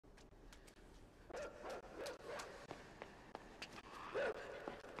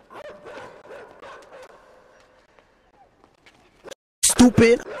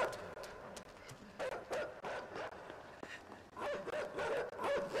stupid.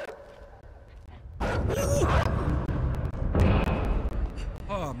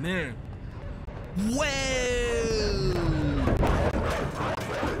 Oh man. Whoa!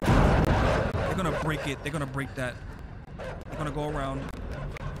 They're gonna break it. They're gonna break that. They're gonna go around.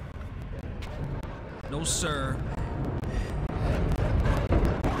 No, sir.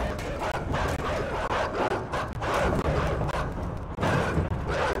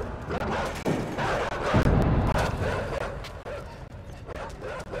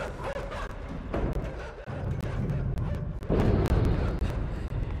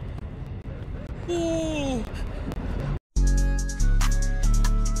 Ooh.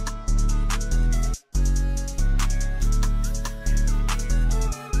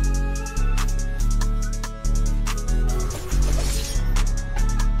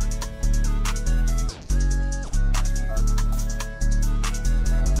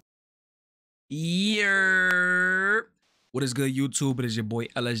 Yeah. What is good, YouTube? It is your boy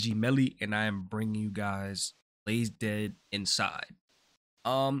LSG Melly, and I am bringing you guys Plays Dead Inside.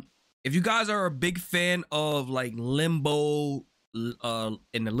 If you guys are a big fan of like Limbo, and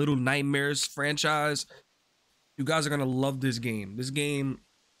the Little Nightmares franchise, you guys are gonna love this game. This game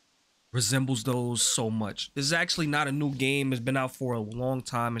resembles those so much. This is actually not a new game. It's been out for a long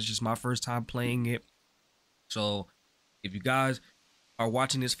time. It's just my first time playing it. So if you guys are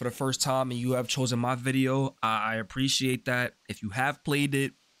watching this for the first time and you have chosen my video, I appreciate that. If you have played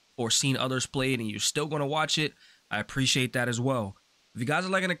it or seen others play it and you're still going to watch it, I appreciate that as well. If you guys are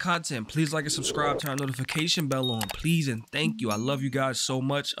liking the content, please like and subscribe, turn our notification bell on, please, and thank you. I love you guys so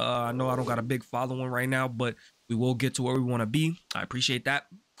much. I know I don't got a big following right now, but we will get to where we want to be. I appreciate that.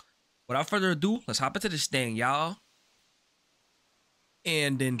 Without further ado, let's hop into this thing, y'all.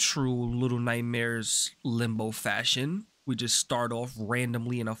 And in true Little Nightmares Limbo fashion, we just start off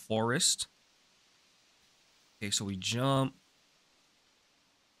randomly in a forest. Okay, so we jump.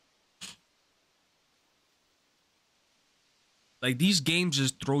 Like, these games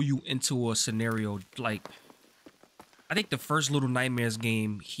just throw you into a scenario. Like, I think the first Little Nightmares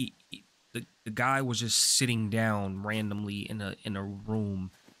game, the guy was just sitting down randomly in a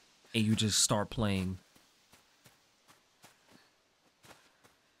room, and you just start playing.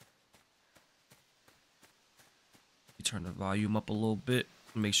 Turn the volume up a little bit,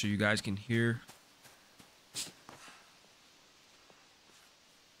 make sure you guys can hear.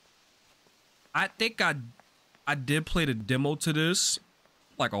 I think I did play the demo to this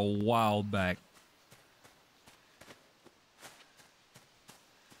like a while back.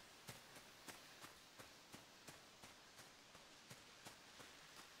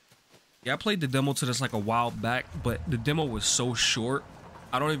 Yeah, I played the demo to this like a while back, but the demo was so short,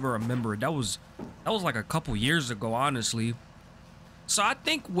 I don't even remember. That was like a couple years ago, honestly. So I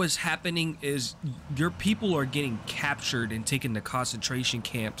think what's happening is your people are getting captured and taken to concentration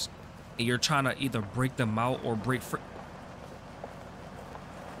camps, and you're trying to either break them out or break free.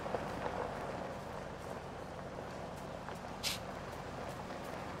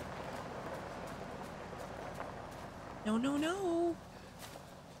 No, no, no.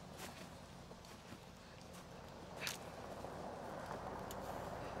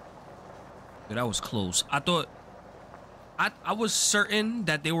 That was close. I thought I was certain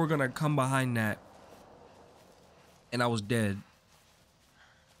that they were gonna come behind that, and I was dead.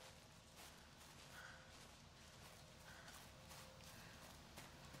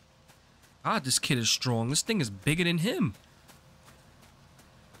 Ah, this kid is strong. This thing is bigger than him.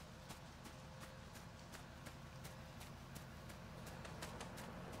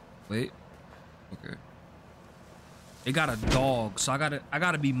 Wait. Okay. They got a dog, so I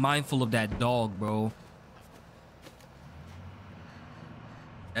gotta be mindful of that dog, bro.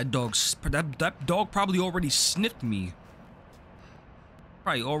 That dog probably already sniffed me.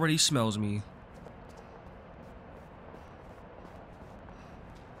 Probably already smells me.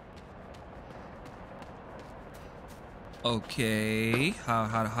 Okay,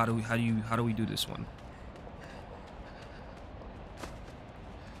 how do we do this one?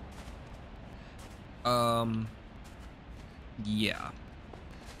 Yeah.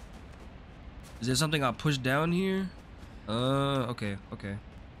 Is there something I'll push down here? Okay.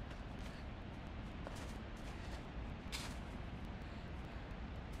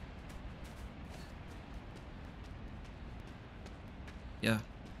 Yeah.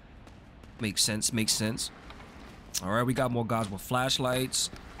 Makes sense. All right, we got more guys with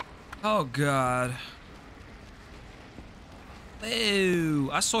flashlights. Oh, God. Ew,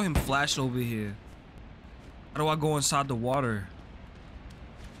 I saw him flash over here. How do I go inside the water?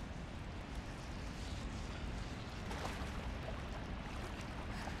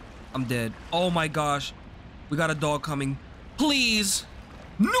 I'm dead. Oh my gosh. We got a dog coming. Please.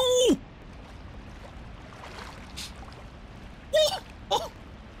 No. Oh, oh,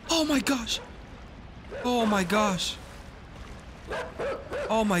 oh my gosh. Oh my gosh.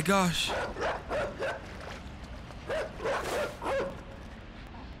 Oh my gosh.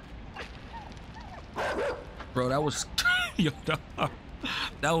 Bro, that was yo,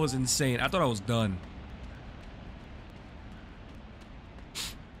 that was insane. I thought I was done.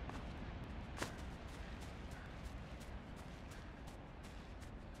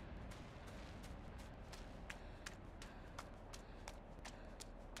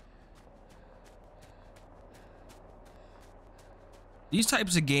 These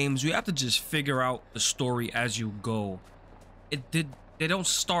types of games, you have to just figure out the story as you go. They don't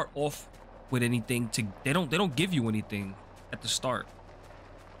start off with anything they don't give you anything at the start.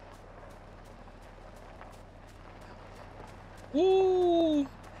 Ooh.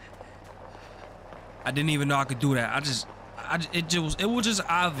 I didn't even know I could do that. It was just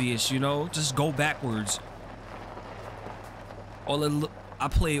obvious, you know, just go backwards. I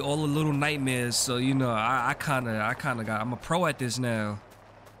play all the little nightmares, so you know, I kind of I'm a pro at this now.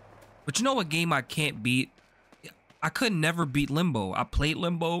 But you know what game I can't beat? I could never beat Limbo. I played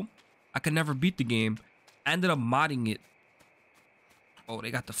Limbo. I could never beat the game. I ended up modding it. Oh,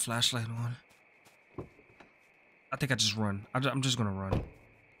 they got the flashlight on. I think I just run. I'm just gonna run.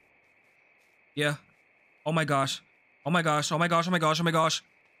 Yeah. Oh my gosh. Oh my gosh. Oh my gosh. Oh my gosh. Oh my gosh.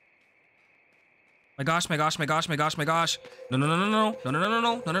 My gosh, my gosh, my gosh, my gosh, my gosh. No, no, no, no, no, no, no, no,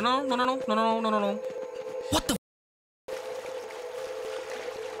 no, no, no, no, no, no, no, no, no, no, no. What the?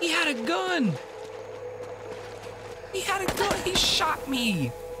 He had a gun. He had a gun. He shot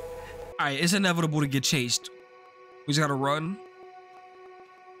me. All right, it's inevitable to get chased. We just gotta run.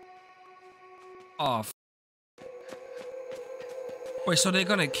 Oh. Wait, so they're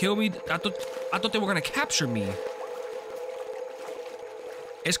gonna kill me? I thought they were gonna capture me.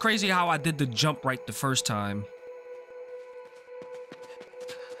 It's crazy how I did the jump right the first time.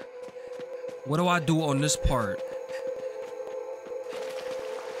 What do I do on this part?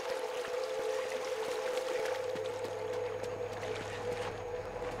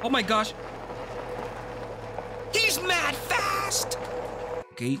 Oh my gosh. He's mad fast.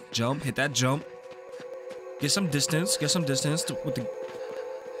 Okay, jump, hit that jump. Get some distance with the...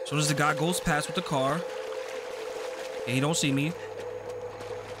 As soon as the guy goes past with the car. And he don't see me.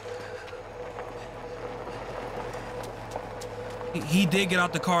 He did get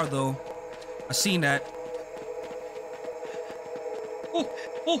out the car though. I seen that. Oh,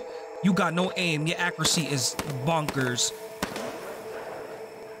 oh, you got no aim. Your accuracy is bonkers.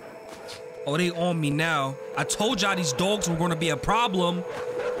 Oh, they on me now. I told y'all these dogs were gonna be a problem.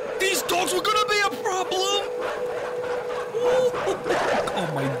 These dogs were gonna be a problem.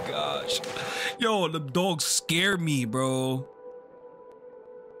 Oh my gosh. Yo, the dogs scare me, bro.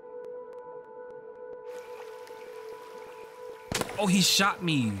 Oh, he shot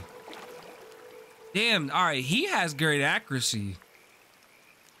me. Damn, all right, he has great accuracy.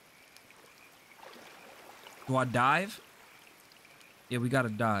 Do I dive? Yeah, we gotta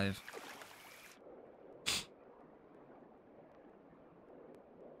dive.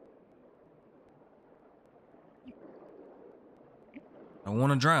 I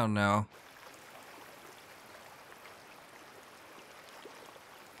wanna drown now.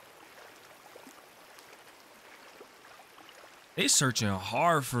 They searching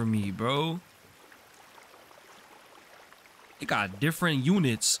hard for me, bro. They got different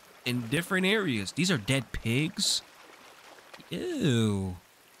units in different areas. These are dead pigs. Ew.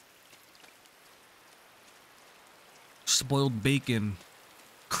 Spoiled bacon.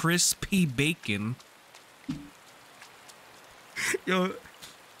 Crispy bacon. Yo,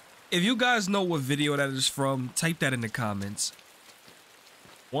 if you guys know what video that is from, type that in the comments.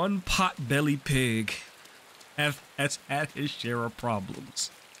 One pot-belly pig has had his share of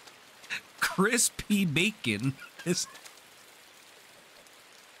problems. Crispy bacon is...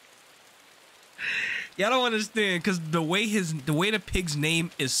 Y'all don't understand, because the way the pig's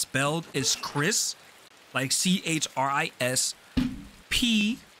name is spelled is Chris, like C-H-R-I-S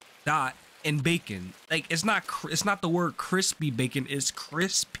P dot and bacon. Like it's not the word crispy bacon, it's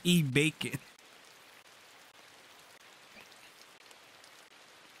crispy bacon.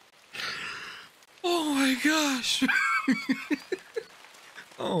 Oh my gosh.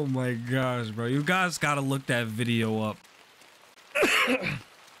 Oh my gosh, bro. You guys gotta look that video up.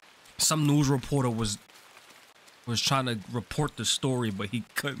 Some news reporter was trying to report the story, but he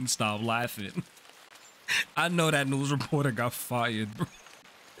couldn't stop laughing. I know that news reporter got fired, bro.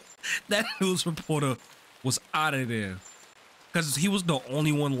 That news reporter was out of there. Because he was the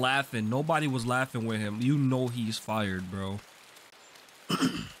only one laughing. Nobody was laughing with him. You know he's fired, bro.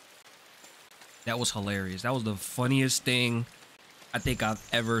 That was hilarious. That was the funniest thing I think I've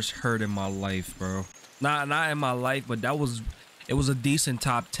ever heard in my life, bro. Not in my life, but it was a decent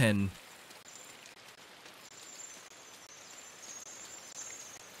top 10.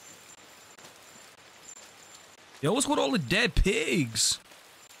 Yo, what's with all the dead pigs?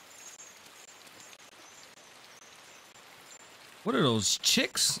 What are those,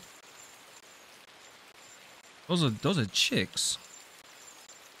 chicks? Those are chicks.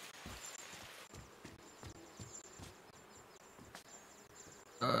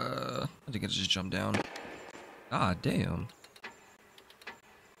 I think I just jumped down. God damn.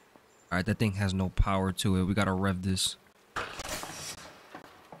 Alright, that thing has no power to it. We gotta rev this.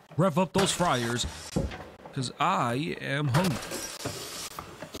 Rev up those fryers. Cause I am hungry.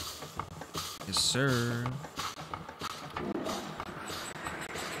 Yes, sir.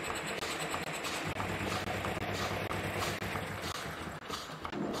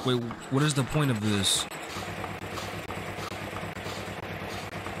 Wait, what is the point of this?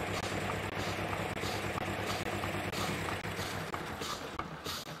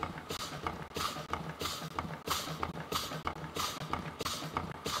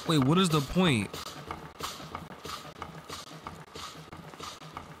 Wait, what is the point?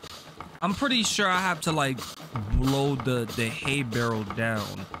 I'm pretty sure I have to like blow the hay barrel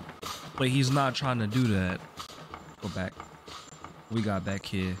down, but he's not trying to do that. Go back. We got back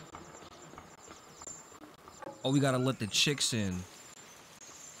here. Oh, we gotta let the chicks in.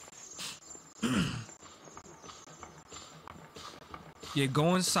 Yeah,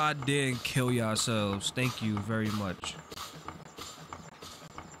 go inside there and kill yourselves. Thank you very much.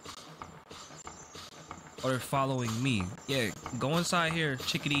 Or they're following me. Yeah, go inside here,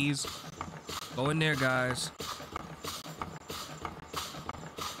 chickadees. Go in there, guys.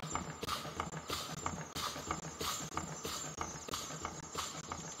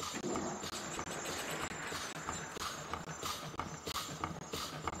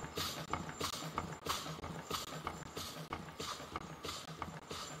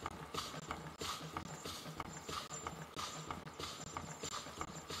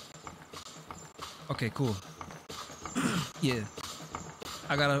 Okay, cool. Yeah.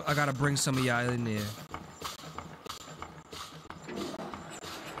 I gotta bring some of y'all in there.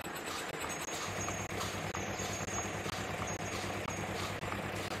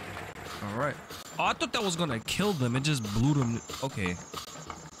 Alright. Oh, I thought that was gonna kill them. It just blew them. Okay.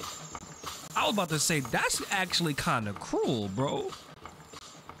 I was about to say, that's actually kind of cruel, bro.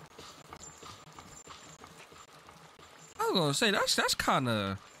 I was gonna say, that's kind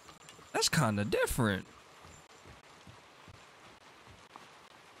of different.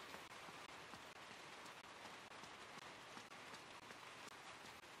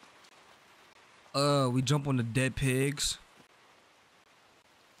 We jump on the dead pigs.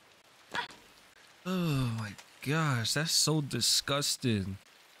 Oh my gosh, that's so disgusting.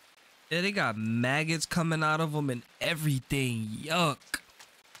 Yeah, they got maggots coming out of them and everything. Yuck.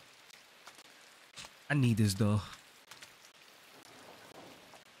 I need this though.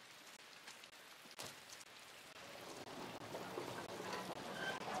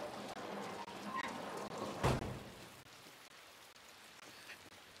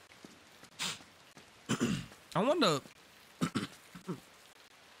 I wonder.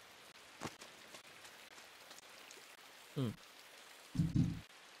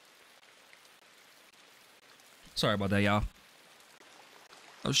 Sorry about that, y'all.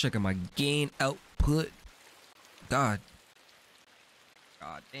 I was checking my gain output. God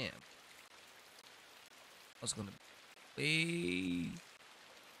damn. I was gonna be.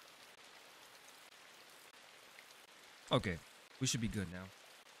 Okay, we should be good now.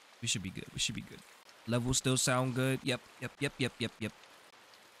 We should be good. We should be good. Levels still sound good. Yep. Alright.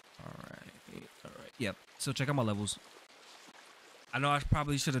 Yep. So check out my levels. I know I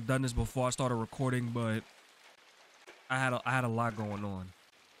probably should have done this before I started recording, but I had a lot going on.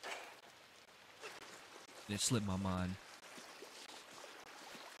 It slipped my mind.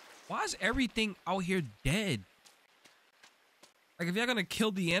 Why is everything out here dead? Like, if y'all gonna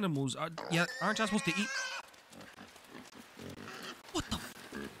kill the animals, aren't y'all supposed to eat? What the?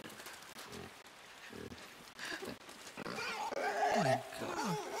 Oh my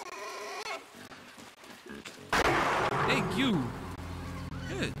god. Thank you.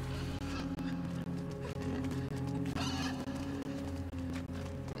 Good.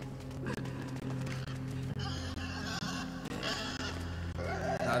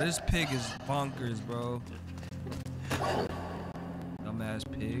 Now this pig is bonkers, bro. Dumbass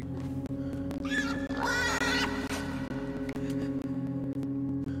pig.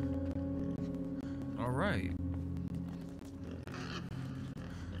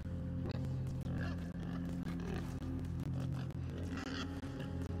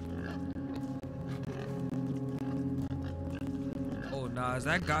 Nah, is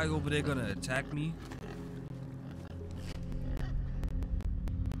that guy over there gonna attack me?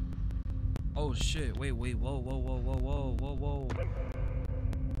 Oh shit, wait, whoa, whoa, whoa, whoa, whoa, whoa, whoa.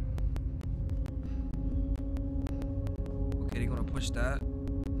 Okay, they're gonna push that.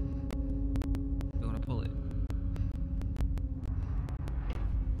 They're gonna pull it.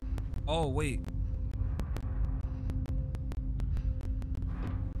 Oh, wait.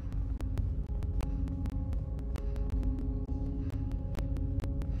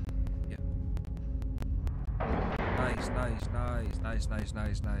 Yeah.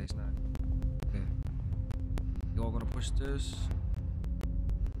 Nice. Okay. You all gonna push this?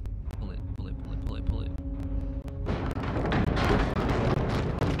 Pull it.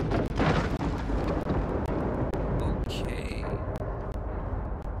 Okay.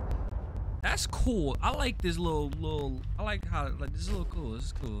 That's cool. I like this little. I like how like this is a little cool. This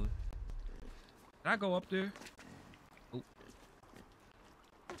is cool. Can I go up there? Oh.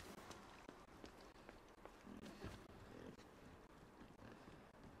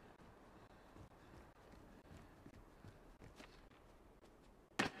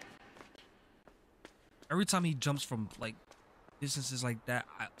 Every time he jumps from like distances like that,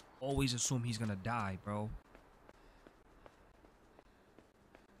 I always assume he's gonna die, bro.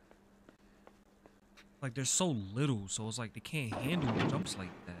 Like they're so little, so it's like they can't handle jumps like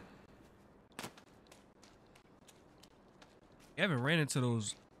that. I haven't ran into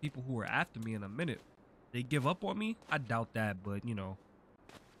those people who were after me in a minute. They give up on me? I doubt that, but you know.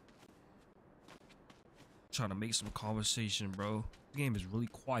 Trying to make some conversation, bro. The game is really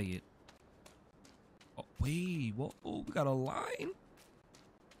quiet. Oh, wait, whoa, we got a line?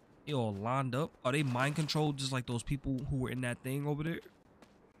 They all lined up. Are they mind controlled just like those people who were in that thing over there?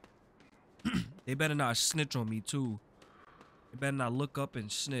 They better not snitch on me too. They better not look up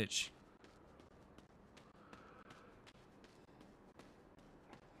and snitch.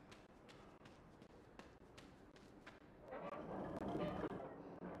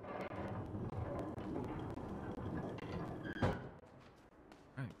 All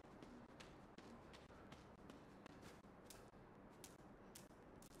right.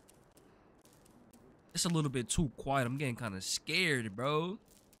 It's a little bit too quiet. I'm getting kind of scared, bro.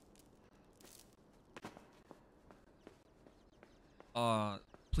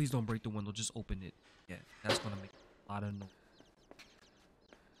 Please don't break the window. Just open it. Yeah, that's gonna make a lot of noise.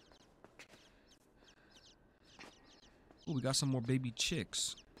 Oh, we got some more baby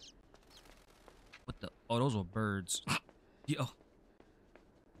chicks. What the? Oh, those were birds. Yo.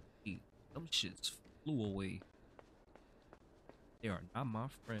 Hey, them shits flew away. They are not my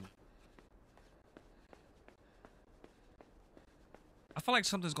friend. I feel like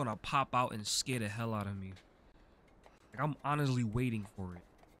something's gonna pop out and scare the hell out of me. Like, I'm honestly waiting for it.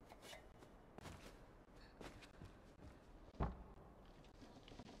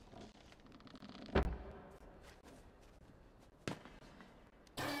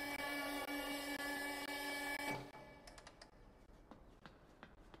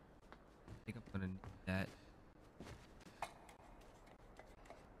 I think I'm gonna need that.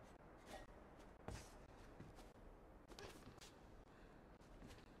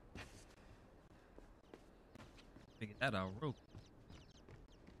 Figure that out real quick.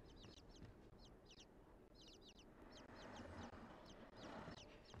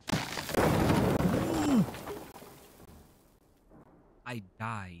 I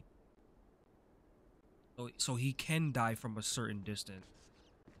died. So he can die from a certain distance.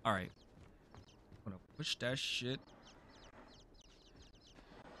 Alright. I'm gonna push that shit.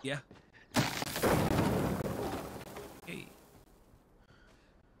 Yeah. Hey.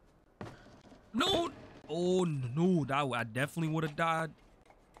 No! Oh no, I definitely would have died.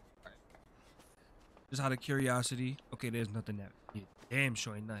 Right. Just out of curiosity. Okay, there's nothing that. Yeah, damn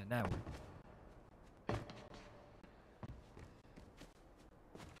sure ain't nothing that way.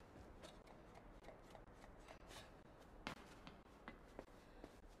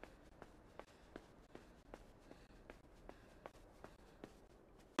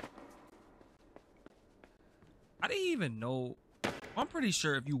 I didn't even know. I'm pretty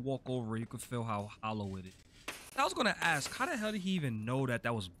sure if you walk over, you could feel how hollow it is. I was gonna ask, how the hell did he even know that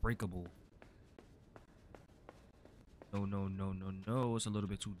that was breakable? No. It's a little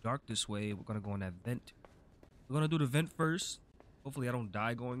bit too dark this way. We're gonna go on that vent. We're gonna do the vent first. Hopefully I don't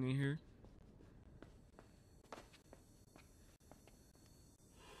die going in here.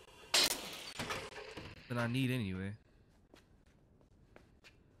 That I need anyway.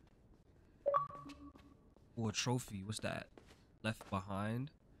 Oh, a trophy. What's that? Left behind.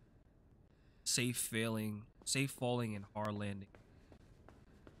 Safe falling and hard landing.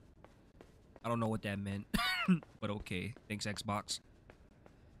 I don't know what that meant, but okay. Thanks, Xbox.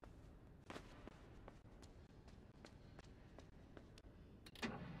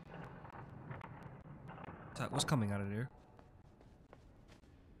 what's coming out of there?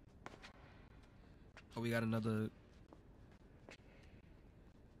 Oh, we got another.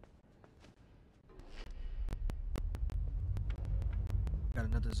 Got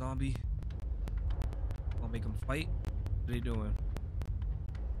another zombie. Gonna make him fight. What are they doing?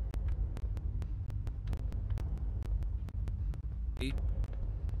 Hey.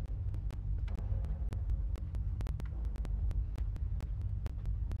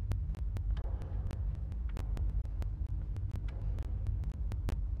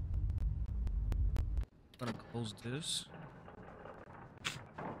 Gonna close this.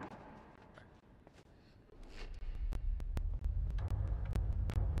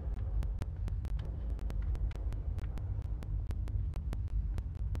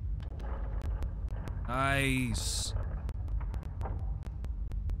 Nice.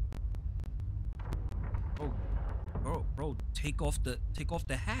 Bro, take off the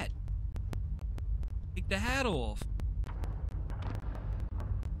hat. Take the hat off.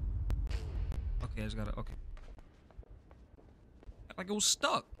 Okay, I just gotta, okay. Like it was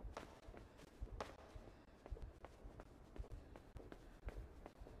stuck.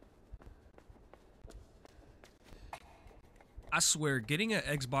 I swear, getting an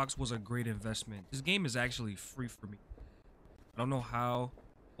Xbox was a great investment. This game is actually free for me. I don't know how.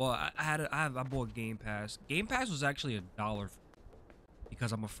 Well, I bought Game Pass. Game Pass was actually $1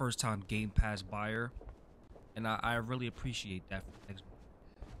 because I'm a first-time Game Pass buyer, and I really appreciate that for Xbox.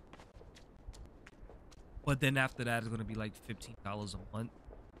 But then after that, it's gonna be like $15 a month,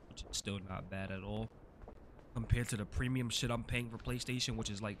 which is still not bad at all compared to the premium shit I'm paying for PlayStation, which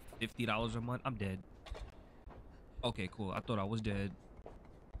is like $50 a month. I'm dead. Okay, cool. I thought I was dead.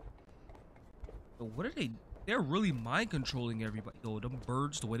 But what are they? They're really mind controlling everybody. Yo, them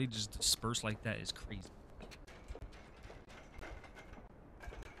birds, the way they just disperse like that is crazy.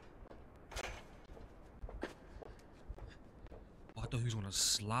 Oh, I thought he was gonna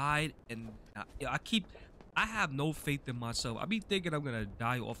slide, and I have no faith in myself. I be thinking I'm gonna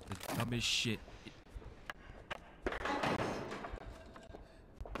die off the dumbest shit.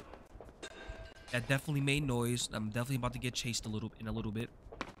 That definitely made noise. I'm definitely about to get chased in a little bit.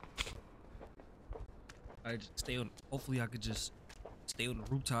 I just stay on. Hopefully, I could just stay on the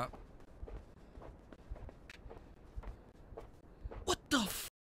rooftop. What the f?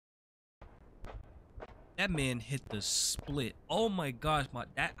 That man hit the split. Oh my gosh,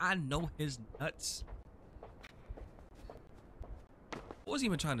 I know his nuts. I wasn't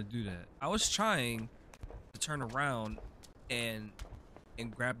even trying to do that. I was trying to turn around and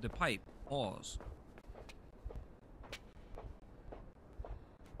grab the pipe. Pause.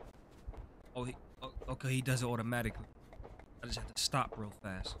 Oh, okay, he does it automatically. I just have to stop real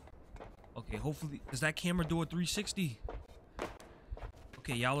fast. Okay, hopefully, does that camera do a 360?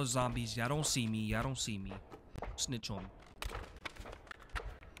 Okay, y'all are zombies. Y'all don't see me. Y'all don't see me. Snitch on me.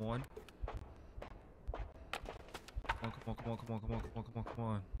 Come on. Come on, come on, come on, come on, come on, come on, come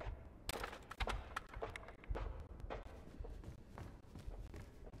on.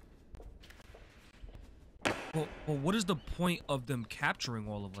 Well, what is the point of them capturing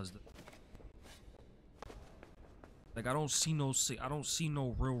all of us? Like, I don't see no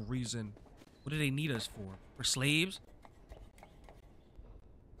real reason. What do they need us for? For slaves?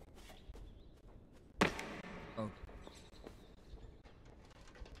 Oh.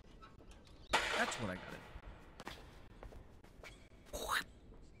 That's what I got.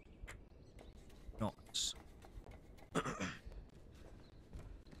 Nice.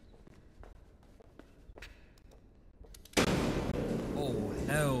 Oh,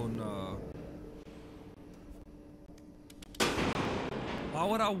 hell no. Why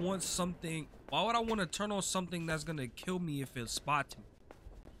would I want something? Why would I want to turn on something that's gonna kill me if it spots me?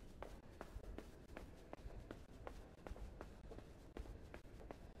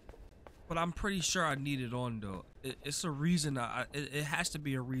 But I'm pretty sure I need it on though. It's a reason. It has to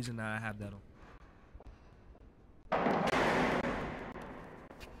be a reason that I have that on.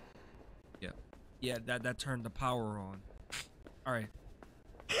 Yeah, that turned the power on. All right.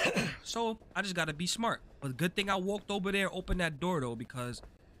 So I just gotta be smart. But good thing I walked over there, opened that door though, because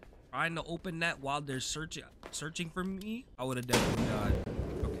trying to open that while they're searching for me, I would have definitely died.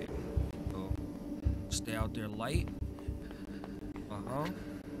 Okay. So stay out there light. Uh-huh.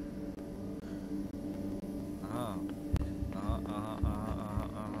 Uh-huh.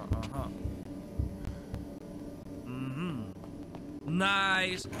 Mm-hmm.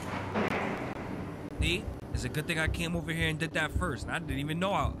 Nice. See? It's a good thing I came over here and did that first. And I didn't even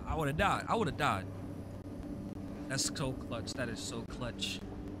know I would have died. I would have died. That's so clutch. That is so clutch.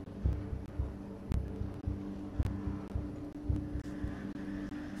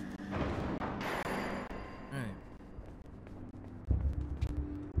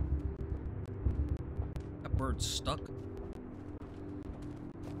 bird stuck.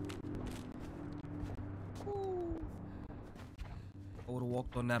 Ooh. I would have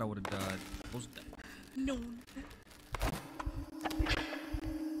walked on that, I would have died. No.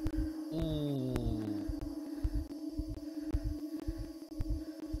 Ooh.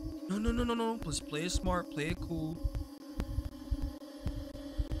 No. Let's play it smart, play it cool.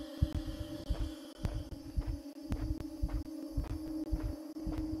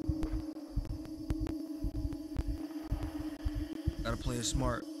 Gotta play it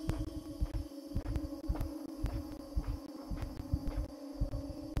smart.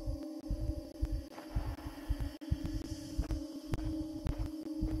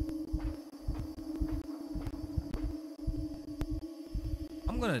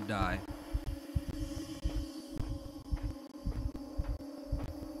 I'm gonna die.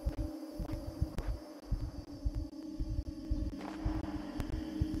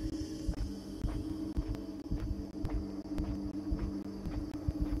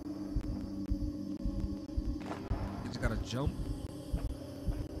 Just gotta jump.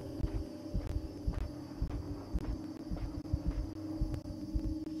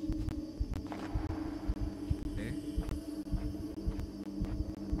 Okay.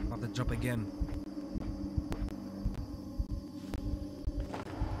 I'll have to jump again.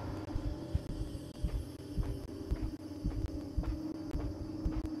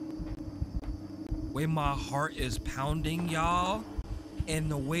 Way my heart is pounding, y'all,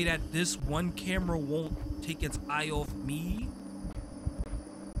 and the way that this one camera won't take its eye off me.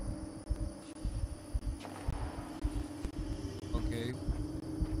 Okay.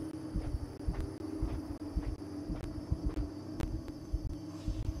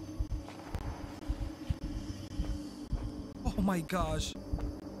 Oh my gosh.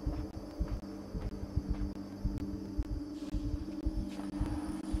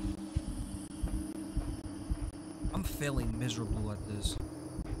 I'm failing miserable at this.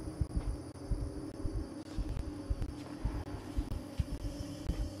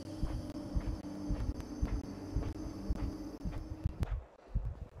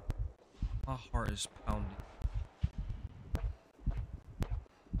 My heart is pounding.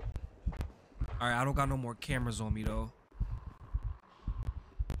 Alright, I don't got no more cameras on me though.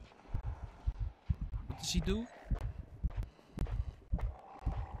 What did she do?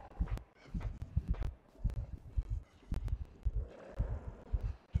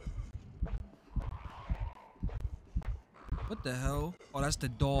 What the hell? Oh, that's the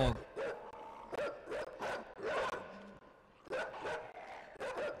dog.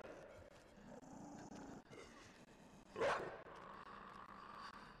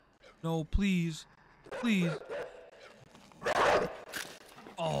 No, please. Please.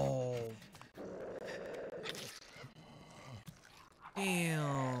 Oh.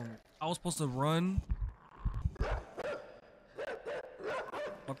 Damn. I was supposed to run.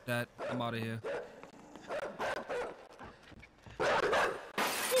 Fuck that. I'm out of here.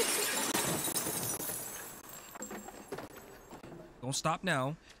 Don't stop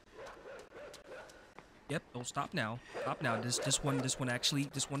now. Yep, don't stop now. Stop now. This one is.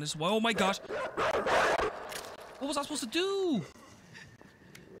 Oh my gosh. What was I supposed to do?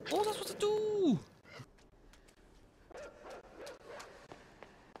 What was I supposed to do?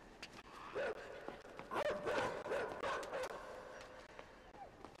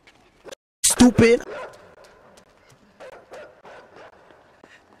 Stupid.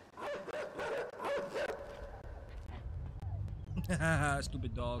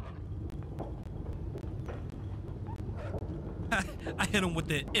 Stupid dog. I hit him with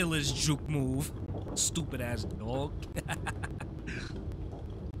the illest juke move. Stupid ass dog.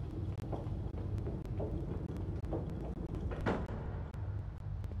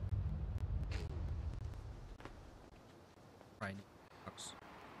 Right.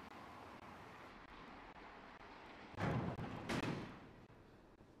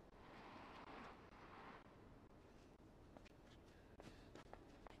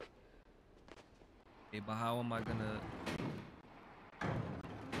 Okay, but how am I gonna...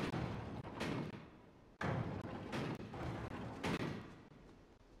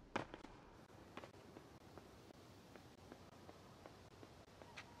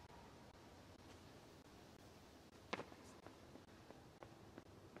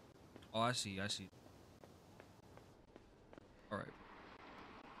 Oh, I see. All right.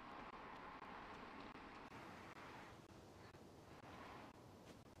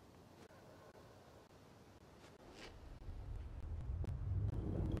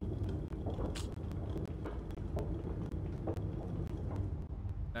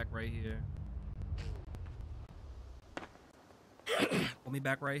 Back right here. Pull me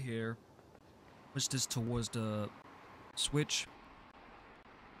back right here. Push this towards the switch.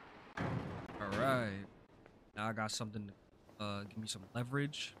 All right. Now I got something to give me some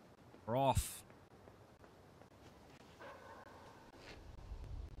leverage. We're off.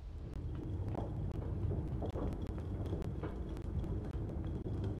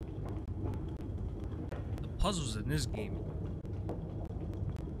 The puzzles in this game.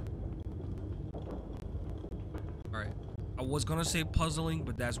 All right. I was gonna say puzzling,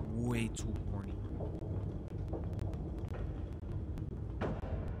 but that's way too corny.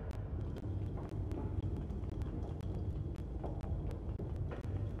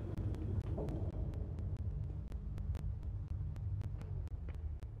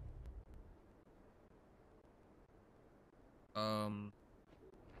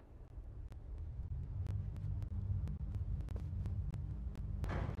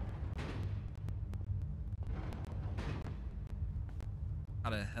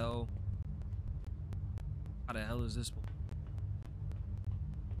 How the hell is this one?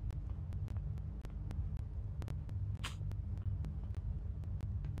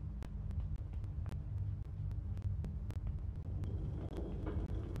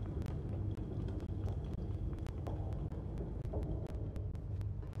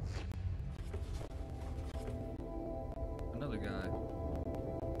 Another guy.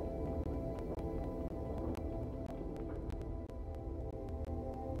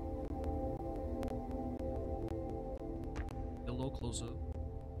 A little closer.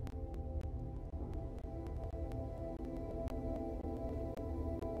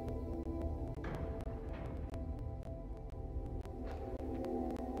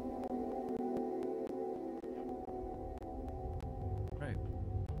 Right.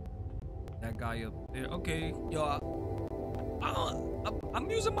 That guy up there. Okay, I'm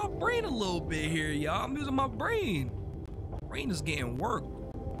using my brain a little bit here, y'all. I'm using my brain. Brain is getting work.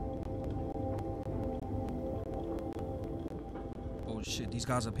 Oh shit, these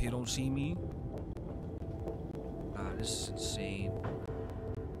guys up here don't see me. Ah, this is insane.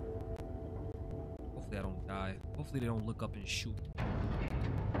 Hopefully I don't die. Hopefully they don't look up and shoot.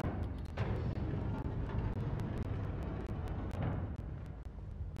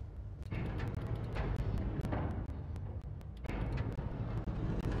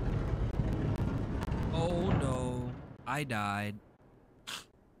 Oh no, I died.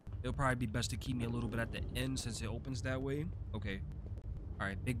 It'll probably be best to keep me a little bit at the end since it opens that way. Okay. All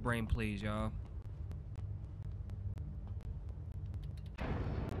right, big brain plays, y'all.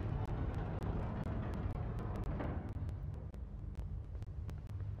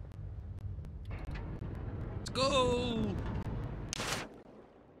 Let's go.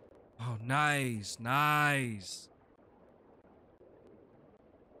 Oh, nice, nice.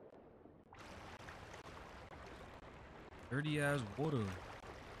 Dirty ass water.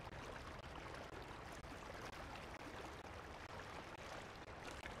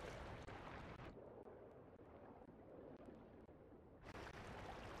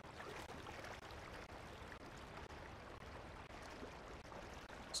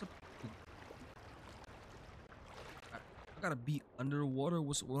 I gotta be underwater.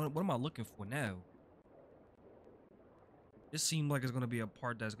 What am I looking for now? This seemed like it's gonna be a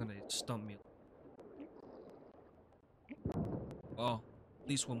part that's gonna stump me. Oh,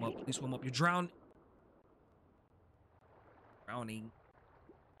 please swim up. Please swim up. You're drowning. Drowning.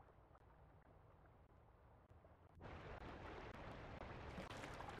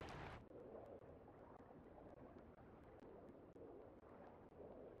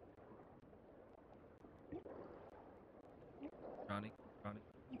 Drowning. Drowning.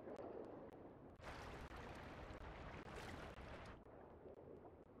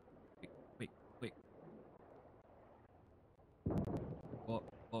 Wait. Up.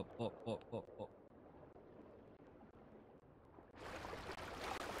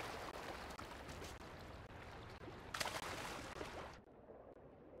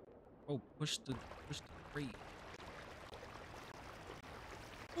 Oh, push the crate.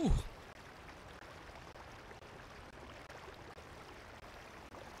 Ooh.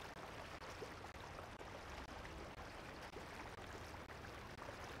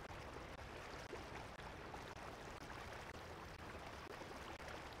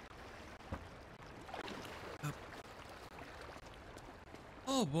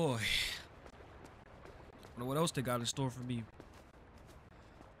 Oh boy. I don't know what else they got in store for me.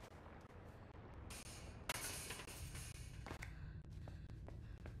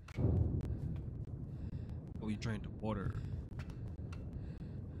 Oh, you drained the water.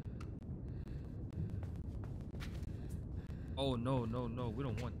 Oh no, we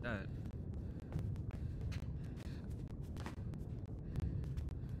don't want that.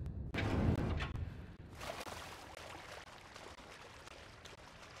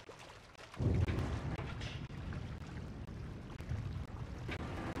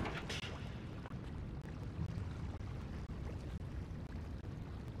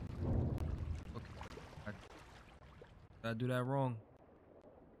 Did I do that wrong?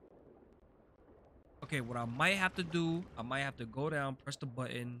 Okay, what I might have to do, I might have to go down, press the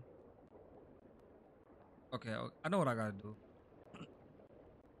button. Okay, I know what I gotta do.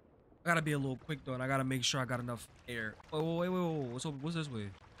 I gotta be a little quick though, and I gotta make sure I got enough air. Oh, wait. What's this way?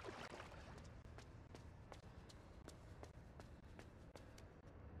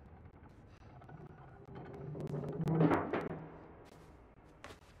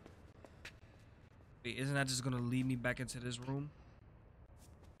 Wait, isn't that just gonna lead me back into this room?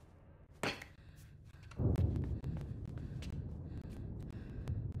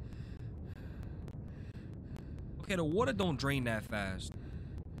 Okay, the water don't drain that fast.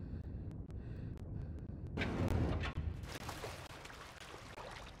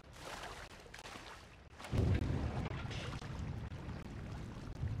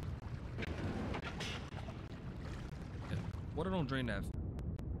 Water don't drain that fast.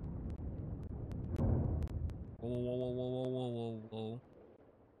 Whoa.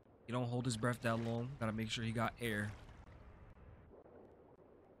 He don't hold his breath that long. Gotta make sure he got air.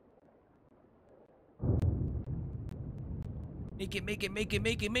 Make it.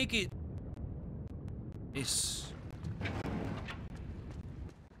 It's...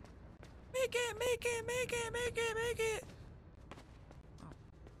 Make it.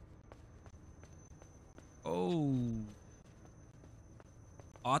 Oh.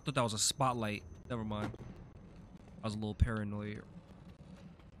 Oh, I thought that was a spotlight. Never mind. I was a little paranoid.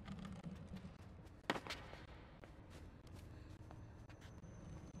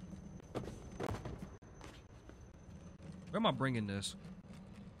 Where am I bringing this?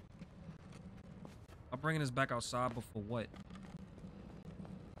 I'm bringing this back outside, but for what?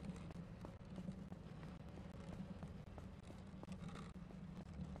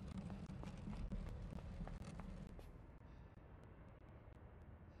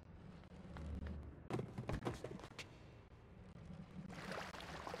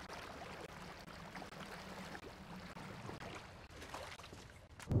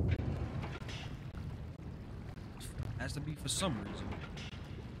 Has to be for some reason.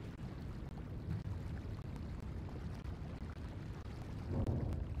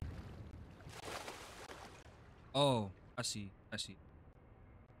 Oh, I see.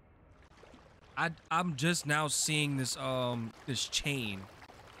 I'm just now seeing this this chain.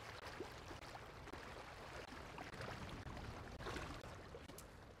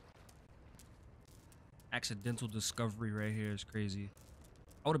 Accidental discovery right here is crazy.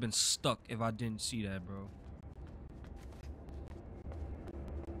 I would have been stuck if I didn't see that, bro.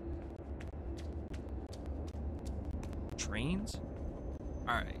 Trains?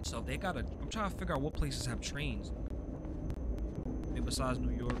 Alright, so they gotta... I'm trying to figure out what places have trains. I mean, besides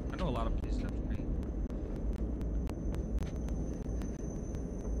New York, I know a lot of places have trains.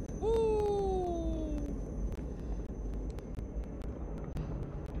 Ooh!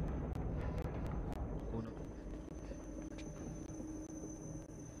 Oh, no.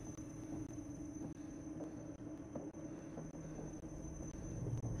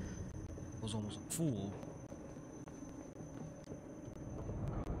 I was almost a fool.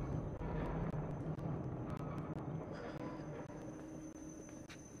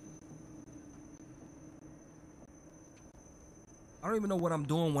 I don't even know what I'm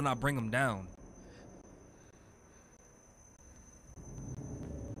doing when I bring them down.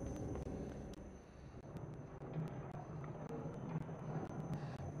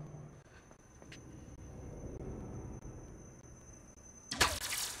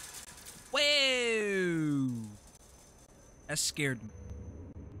 Whoa! That scared me.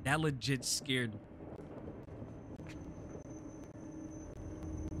 That legit scared me.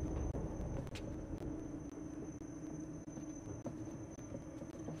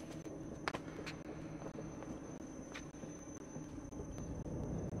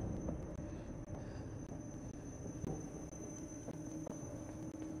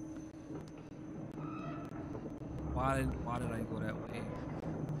 Why did I go that way?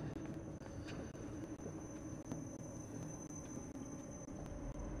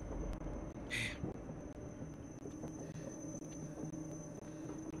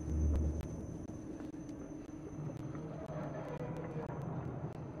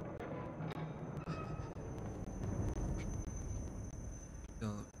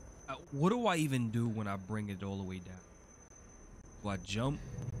 What do I even do when I bring it all the way down? Do I jump?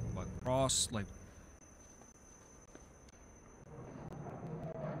 Do I cross? Like...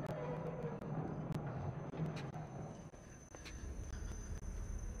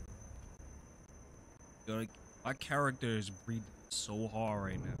 Like, my character is breathing so hard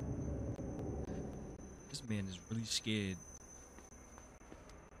right now. This man is really scared.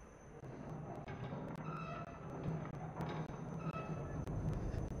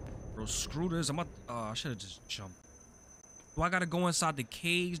 Bro, screw this. I should have just jumped. Do I gotta go inside the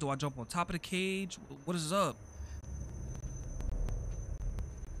cage? Do I jump on top of the cage? What is up?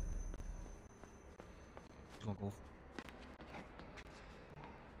 He's gonna go.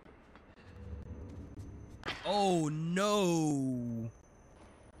 Oh no.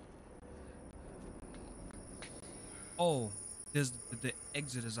 Oh, there's the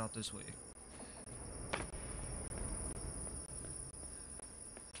exit is out this way.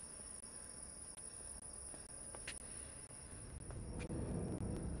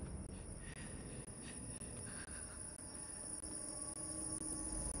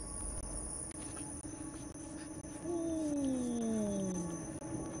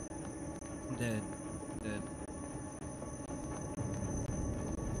 Dead.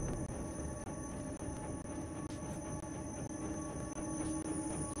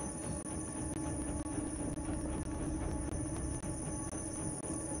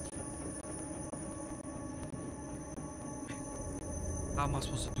 How am I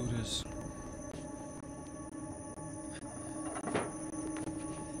supposed to do this?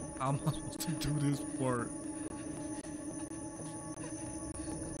 How am I supposed to do this part?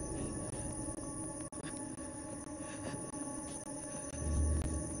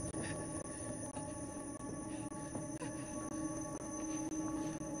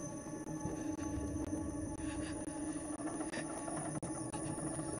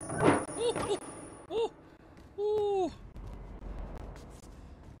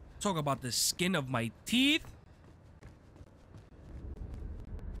 Talk about the skin of my teeth.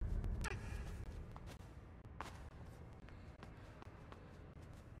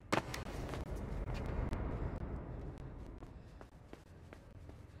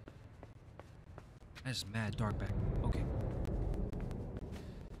 That's mad dark back. Okay.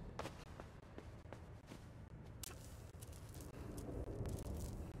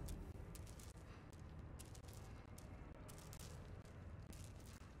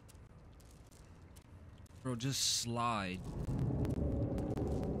 Bro, just slide.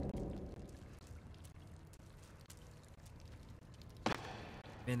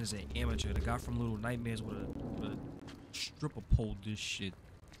 Man is an amateur. The guy from Little Nightmares would have stripper pulled this shit.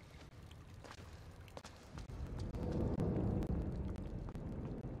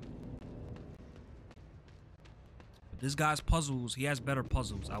 But this guy's puzzles, he has better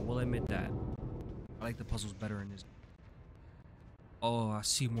puzzles. I will admit that. I like the puzzles better in this. Oh, I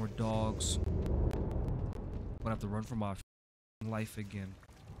see more dogs. I'm gonna have to run for my life again.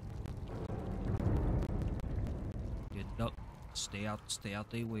 Yeah, duck. Stay out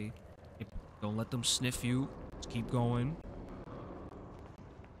their way. Don't let them sniff you. Just keep going.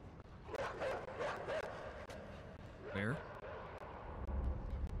 Where?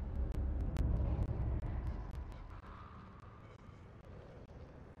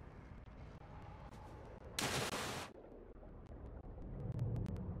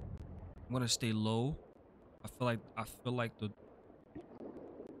 I'm gonna stay low. I feel like the.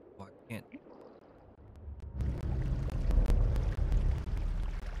 Oh, I can't.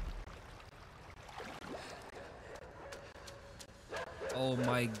 Oh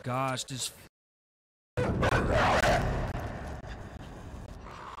my gosh, this.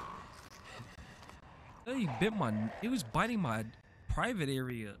 He bit my. He was biting my private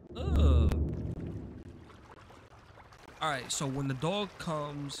area. Ugh. All right, so when the dog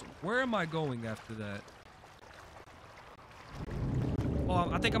comes, where am I going after that? Oh,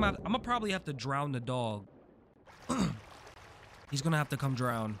 I think I'm gonna probably have to drown the dog. He's gonna have to come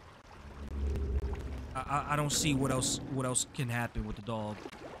drown. I don't see what else can happen with the dog.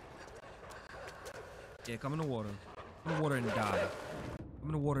 Yeah, come in the water. Come in the water and die. Come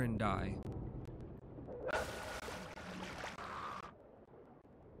in the water and die.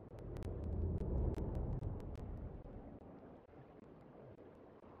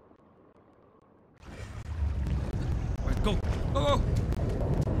 All right, go, go, go.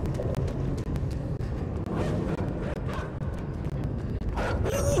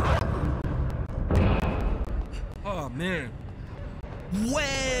 Oh man. Well,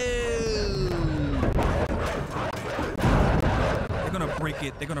 they're gonna break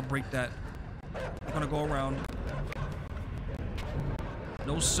it. They're gonna break that. They're gonna go around.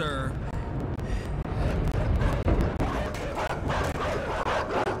 No sir.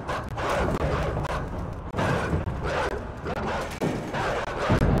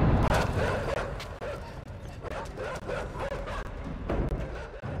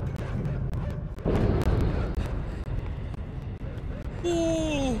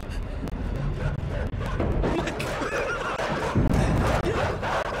 Ooh.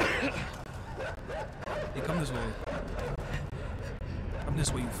 Hey, come this way. Come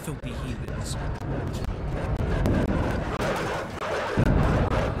this way, you filthy heathens.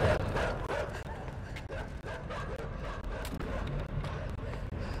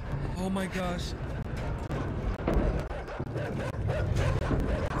 Oh my gosh.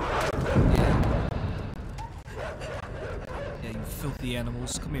 Yeah, you filthy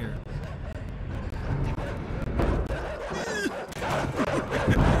animals. Come here.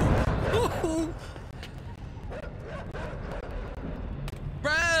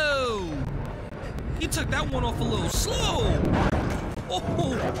 Bro! He took that one off a little slow.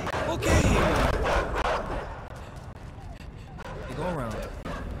 Oh, okay. Hey, go around.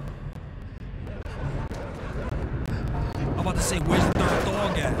 I'm about to say, where's the third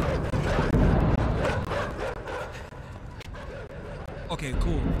dog at? Okay,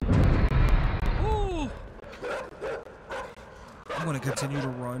 cool. Ooh. I'm gonna continue to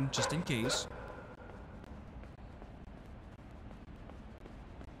run just in case.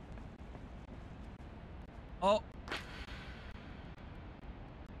 Oh.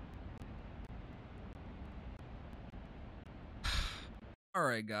 All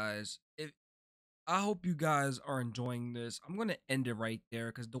right, guys. I hope you guys are enjoying this. I'm gonna end it right there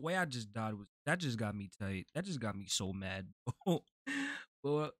because the way I just died that just got me tight. That just got me so mad.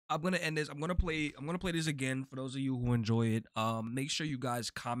 Well, I'm gonna end this. I'm gonna play this again for those of you who enjoy it. Make sure you guys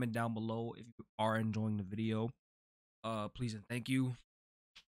comment down below if you are enjoying the video. Please and thank you.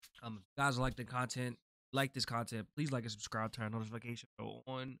 If you guys like the content, like this content, please like and subscribe, turn notification bell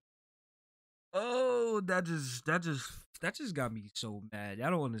on. Oh, that just got me so mad. I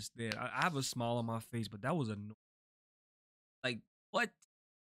don't understand. I have a smile on my face, but that was annoying. Like what?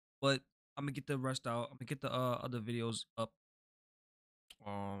 But I'm gonna get the rest out. I'm gonna get the other videos up.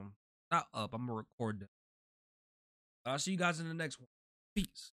 Not up. I'm gonna record them. I'll see you guys in the next one.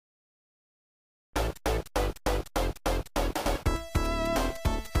 Peace.